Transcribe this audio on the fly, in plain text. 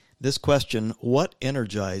This question, what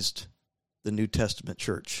energized the New Testament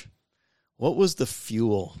church? What was the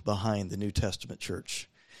fuel behind the New Testament church?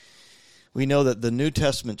 We know that the New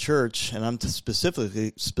Testament church, and I'm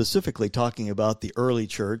specifically talking about the early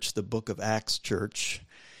church, the book of Acts church,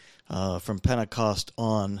 from Pentecost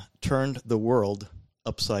on, turned the world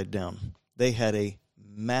upside down. They had a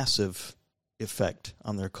massive effect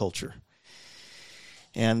on their culture.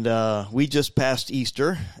 And we just passed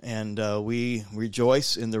Easter, and we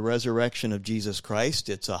rejoice in the resurrection of Jesus Christ.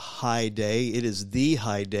 It's a high day. It is the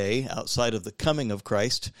high day outside of the coming of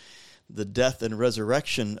Christ. The death and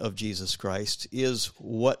resurrection of Jesus Christ is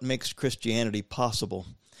what makes Christianity possible.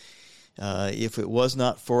 If it was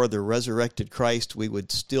not for the resurrected Christ, we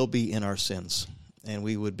would still be in our sins, and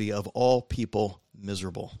we would be, of all people,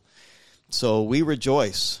 miserable. So we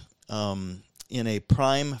rejoice in a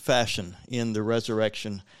prime fashion in the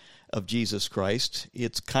resurrection of Jesus Christ.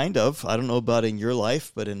 It's kind of, I don't know about in your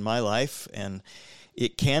life, but in my life, and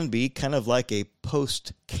it can be kind of like a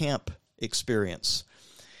post-camp experience.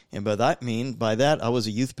 And by that, I was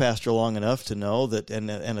a youth pastor long enough to know that, and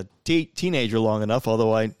a teenager long enough,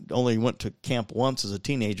 although I only went to camp once as a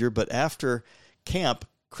teenager, but after camp,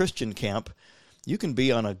 Christian camp, you can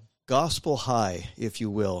be on a gospel high, if you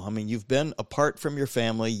will. I mean, you've been apart from your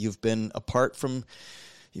family, you've been apart from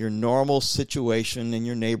your normal situation in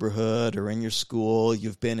your neighborhood or in your school,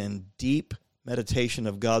 you've been in deep meditation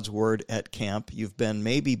of God's Word at camp, you've been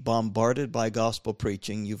maybe bombarded by gospel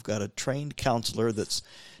preaching, you've got a trained counselor that's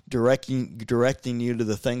directing you to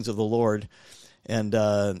the things of the Lord, and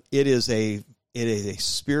it is a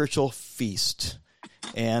spiritual feast,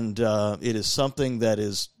 and it is something that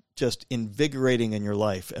is just invigorating in your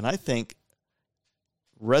life. And I think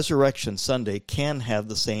Resurrection Sunday can have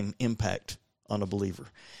the same impact on a believer.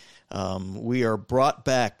 We are brought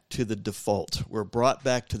back to the default. We're brought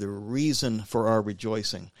back to the reason for our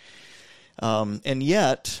rejoicing. And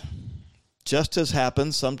yet, just as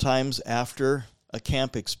happens sometimes after a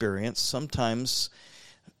camp experience, sometimes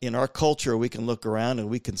in our culture we can look around and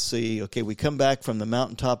we can see, okay, we come back from the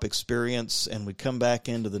mountaintop experience and we come back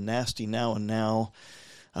into the nasty now and now.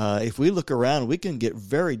 If we look around, we can get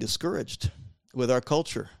very discouraged with our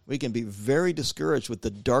culture. We can be very discouraged with the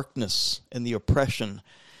darkness and the oppression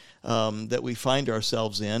that we find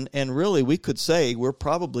ourselves in. And really, we could say we're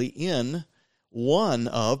probably in one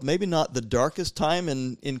of, maybe not the darkest time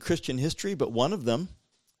in Christian history, but one of them.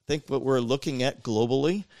 I think what we're looking at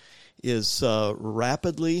globally is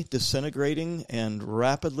rapidly disintegrating, and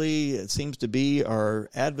rapidly, it seems to be, our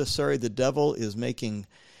adversary, the devil, is making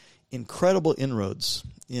incredible inroads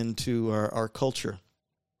into our culture.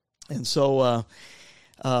 And so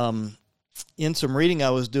in some reading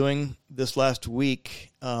I was doing this last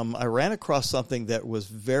week, I ran across something that was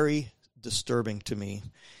very disturbing to me,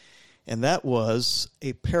 and that was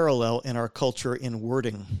a parallel in our culture in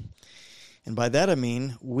wording. And by that I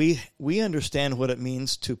mean we understand what it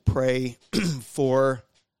means to pray for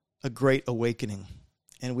a great awakening.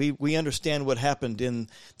 And we understand what happened in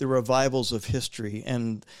the revivals of history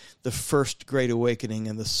and the first Great Awakening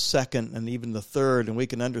and the second and even the third, and we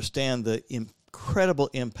can understand the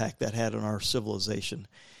incredible impact that had on our civilization.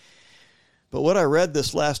 But what I read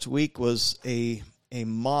this last week was a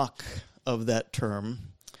mock of that term,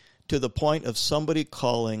 to the point of somebody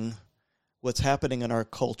calling what's happening in our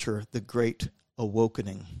culture the Great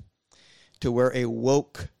Awakening, to where a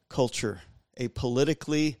woke culture, a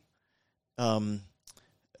politically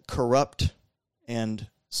corrupt and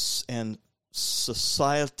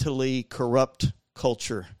societally corrupt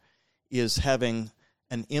culture is having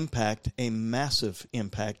an impact, a massive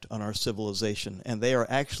impact on our civilization. And they are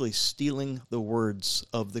actually stealing the words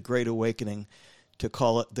of the Great Awakening to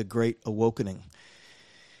call it the Great Awakening.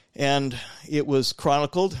 And it was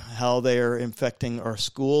chronicled how they are infecting our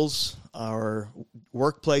schools, our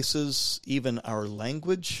workplaces, even our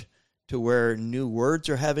language, to where new words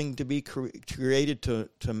are having to be created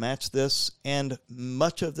to match this, and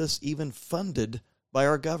much of this even funded by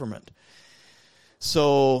our government.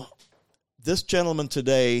 So this gentleman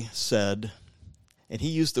today said, and he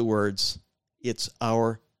used the words, "It's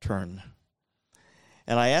our turn."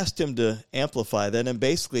 And I asked him to amplify that, and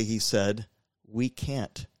basically he said, we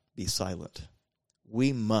can't be silent.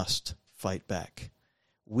 We must fight back.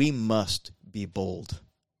 We must be bold.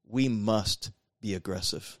 We must be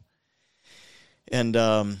aggressive. And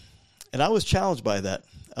I was challenged by that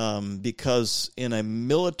because in a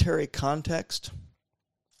military context,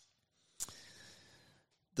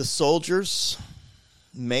 the soldiers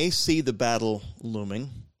may see the battle looming,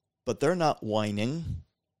 but they're not whining.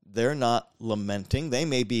 They're not lamenting. They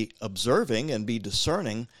may be observing and be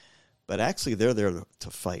discerning, but actually they're there to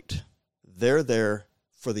fight. They're there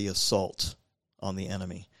for the assault on the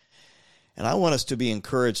enemy. And I want us to be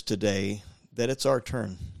encouraged today that it's our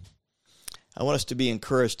turn. I want us to be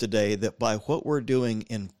encouraged today that by what we're doing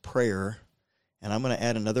in prayer, and I'm going to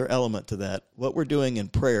add another element to that, what we're doing in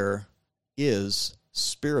prayer is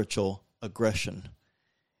spiritual aggression.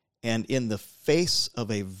 And in the face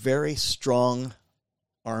of a very strong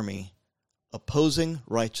army opposing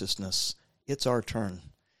righteousness, it's our turn.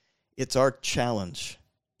 It's our challenge.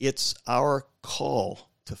 It's our call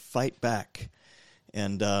to fight back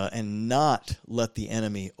and not let the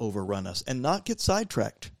enemy overrun us and not get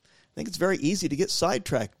sidetracked. I think it's very easy to get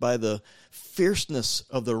sidetracked by the fierceness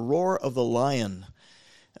of the roar of the lion,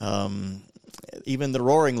 even the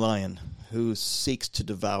roaring lion who seeks to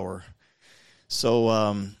devour. So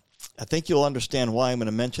I think you'll understand why I'm going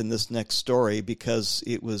to mention this next story, because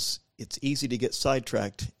it's easy to get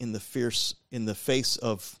sidetracked in the face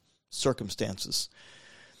of circumstances.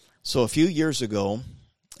 So a few years ago,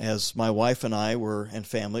 as my wife and I and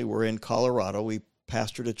family were in Colorado, we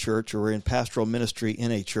pastored a church, or were in pastoral ministry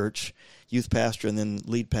in a church, youth pastor and then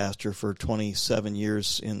lead pastor for 27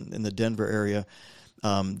 years in the Denver area.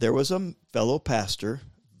 There was a fellow pastor,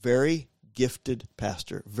 very gifted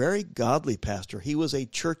pastor, very godly pastor. He was a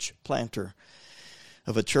church planter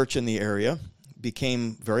of a church in the area,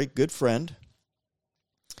 became a very good friend,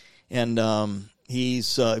 and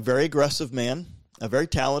he's a very aggressive man, very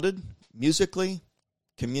talented musically,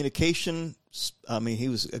 communication. He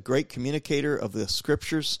was a great communicator of the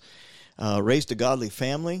scriptures, raised a godly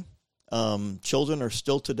family. Children are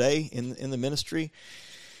still today in the ministry,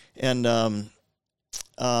 and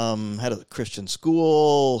had a Christian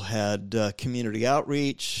school, had community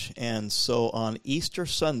outreach. And so on Easter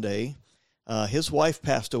Sunday, his wife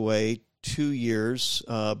passed away 2 years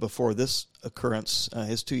before this occurrence.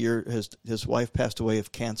 His wife passed away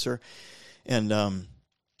of cancer, and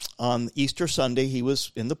on Easter Sunday, he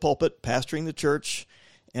was in the pulpit pastoring the church,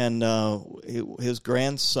 and his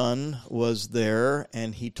grandson was there,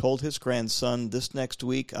 and he told his grandson, "This next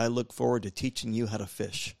week, I look forward to teaching you how to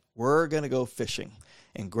fish. We're going to go fishing,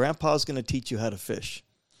 and Grandpa's going to teach you how to fish."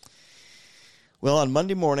 Well, on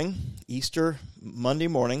Monday morning, Easter Monday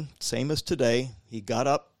morning, same as today, he got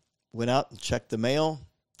up, went out and checked the mail,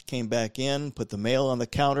 came back in, put the mail on the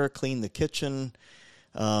counter, cleaned the kitchen,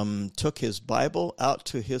 took his Bible out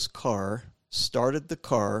to his car, started the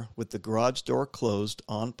car with the garage door closed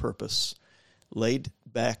on purpose, laid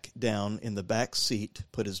back down in the back seat,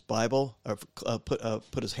 put his Bible,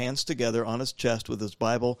 put his hands together on his chest with his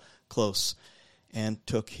Bible close, and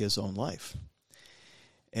took his own life.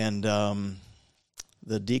 And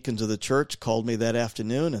the deacons of the church called me that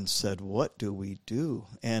afternoon and said, "What do we do?"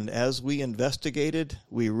 And as we investigated,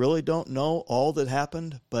 we really don't know all that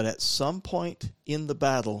happened, but at some point in the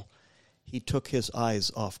battle, he took his eyes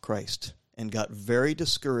off Christ and got very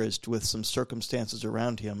discouraged with some circumstances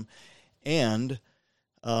around him, and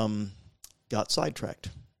got sidetracked,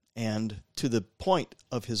 and to the point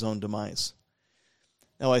of his own demise.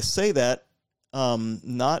 Now, I say that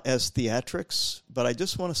not as theatrics, but I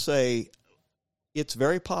just want to say it's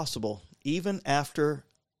very possible, even after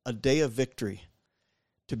a day of victory,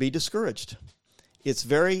 to be discouraged. It's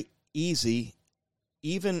very easy,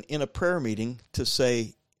 even in a prayer meeting, to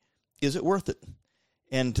say, "Is it worth it?"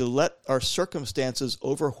 And to let our circumstances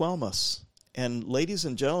overwhelm us. And ladies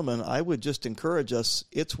and gentlemen, I would just encourage us,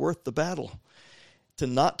 it's worth the battle, to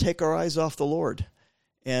not take our eyes off the Lord,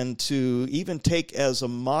 and to even take as a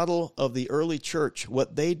model of the early church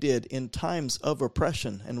what they did in times of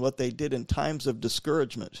oppression and what they did in times of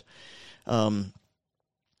discouragement. I'm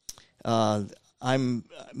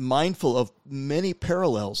mindful of many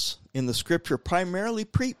parallels in the Scripture, primarily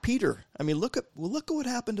Peter. I mean, look at what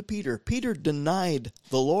happened to Peter. Peter denied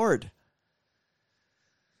the Lord.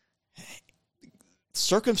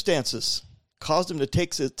 Circumstances caused him to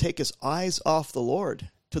take his eyes off the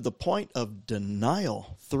Lord, to the point of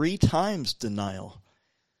denial, 3 times denial.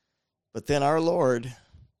 But then our Lord,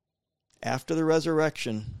 after the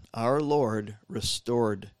resurrection, our Lord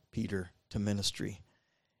restored Peter to ministry.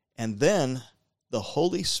 And then the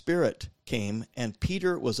Holy Spirit came, and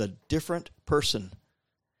Peter was a different person.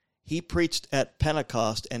 He preached at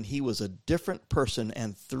Pentecost, and he was a different person,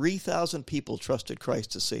 and 3,000 people trusted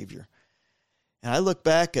Christ as Savior. And I look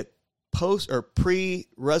back at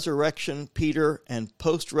pre-resurrection Peter and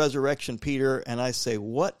post-resurrection Peter, and I say,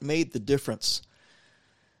 what made the difference?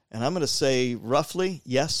 And I'm going to say roughly,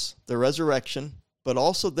 yes, the resurrection, but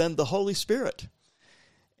also then the Holy Spirit.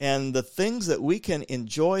 And the things that we can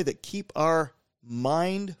enjoy that keep our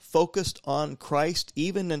mind focused on Christ,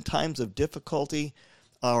 even in times of difficulty,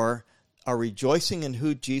 are rejoicing in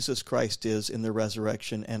who Jesus Christ is in the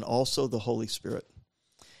resurrection, and also the Holy Spirit.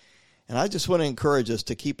 And I just want to encourage us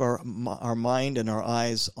to keep our mind and our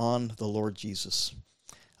eyes on the Lord Jesus.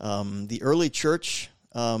 The early church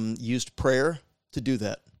used prayer to do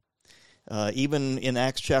that. Even in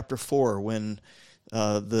Acts chapter 4, when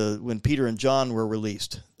Peter and John were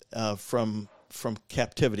released from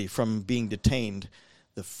captivity, from being detained,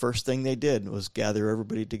 the first thing they did was gather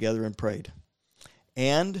everybody together and prayed.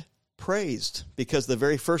 And praised, because the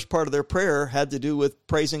very first part of their prayer had to do with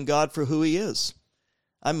praising God for who he is.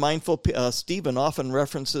 I'm mindful, Stephen often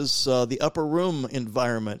references the upper room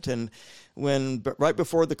environment, and right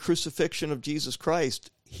before the crucifixion of Jesus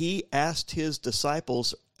Christ, he asked his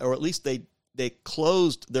disciples, or at least they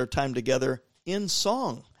closed their time together in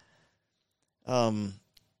song.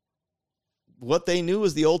 What they knew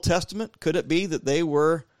was the Old Testament. Could it be that they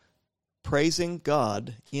were praising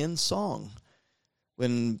God in song?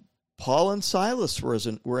 When Paul and Silas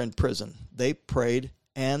were in prison, they prayed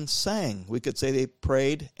and sang. We could say they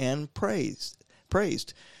prayed and praised.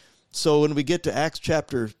 So when we get to Acts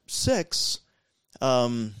chapter 6,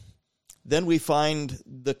 then we find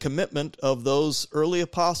the commitment of those early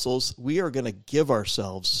apostles. We are going to give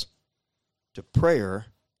ourselves to prayer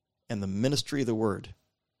and the ministry of the Word.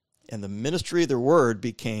 And the ministry of the Word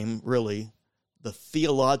became really the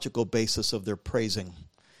theological basis of their praising.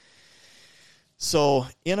 So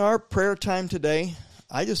in our prayer time today,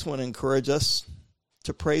 I just want to encourage us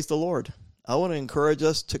to praise the Lord. I want to encourage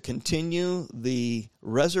us to continue the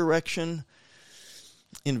resurrection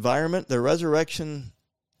environment, the resurrection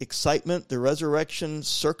excitement, the resurrection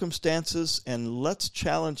circumstances, and let's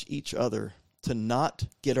challenge each other to not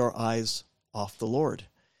get our eyes off the Lord.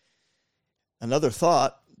 Another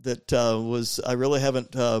thought that I really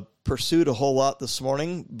haven't pursued a whole lot this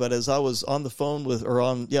morning, but as I was on the phone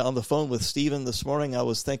with Stephen this morning, I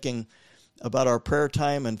was thinking about our prayer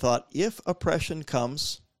time and thought, if oppression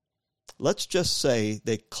comes, let's just say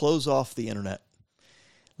they close off the internet.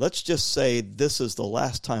 Let's just say this is the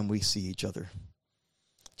last time we see each other.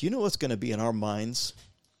 Do you know what's going to be in our minds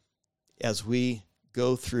as we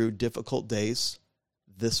go through difficult days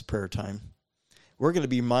this prayer time? We're going to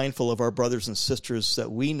be mindful of our brothers and sisters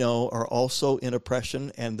that we know are also in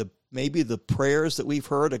oppression, and maybe the prayers that we've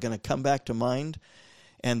heard are going to come back to mind,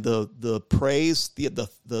 and the praise,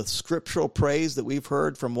 the scriptural praise that we've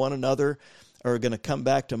heard from one another are going to come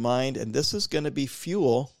back to mind, and this is going to be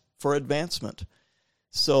fuel for advancement.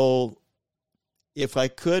 So if I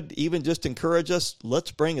could even just encourage us,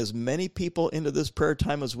 let's bring as many people into this prayer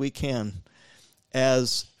time as we can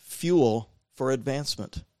as fuel for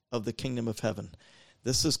advancement of the kingdom of heaven.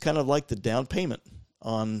 This is kind of like the down payment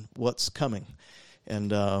on what's coming.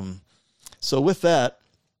 And so with that,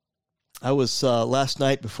 I was, last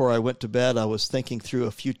night before I went to bed, I was thinking through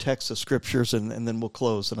a few texts of scriptures, and then we'll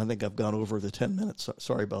close. And I think I've gone over the 10 minutes.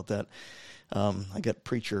 Sorry about that. I got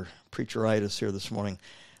preacheritis here this morning.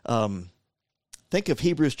 Think of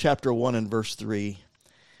Hebrews chapter 1 and verse 3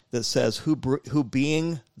 that says, who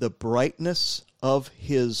being the brightness of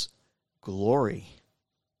his glory.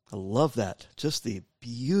 I love that. Just the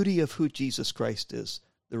beauty of who Jesus Christ is.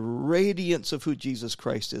 The radiance of who Jesus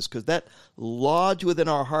Christ is, because that lodge within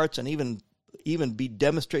our hearts and even be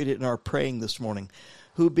demonstrated in our praying this morning.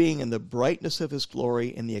 Who being in the brightness of his glory,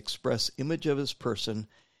 in the express image of his person,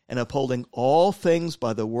 and upholding all things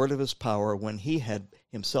by the word of his power, when he had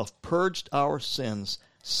himself purged our sins,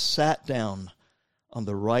 sat down on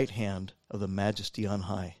the right hand of the majesty on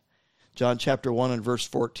high. John chapter 1 and verse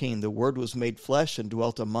 14, the Word was made flesh and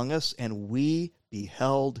dwelt among us, and we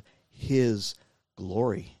beheld his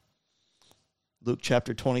glory. Luke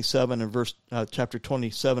chapter 27 and verse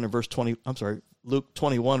 20. I'm sorry, Luke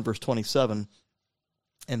 21 verse 27.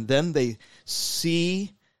 And then they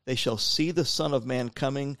shall see the Son of Man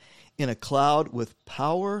coming in a cloud with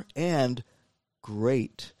power and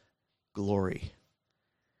great glory.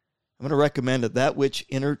 I'm going to recommend that which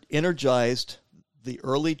energized the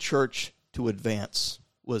early church to advance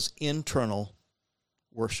was internal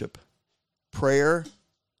worship, prayer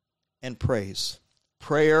and praise,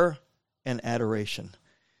 prayer and adoration.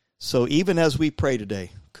 So even as we pray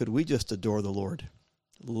today, could we just adore the Lord?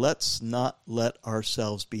 Let's not let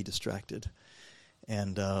ourselves be distracted,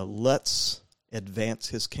 and let's advance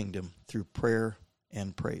his kingdom through prayer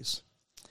and praise.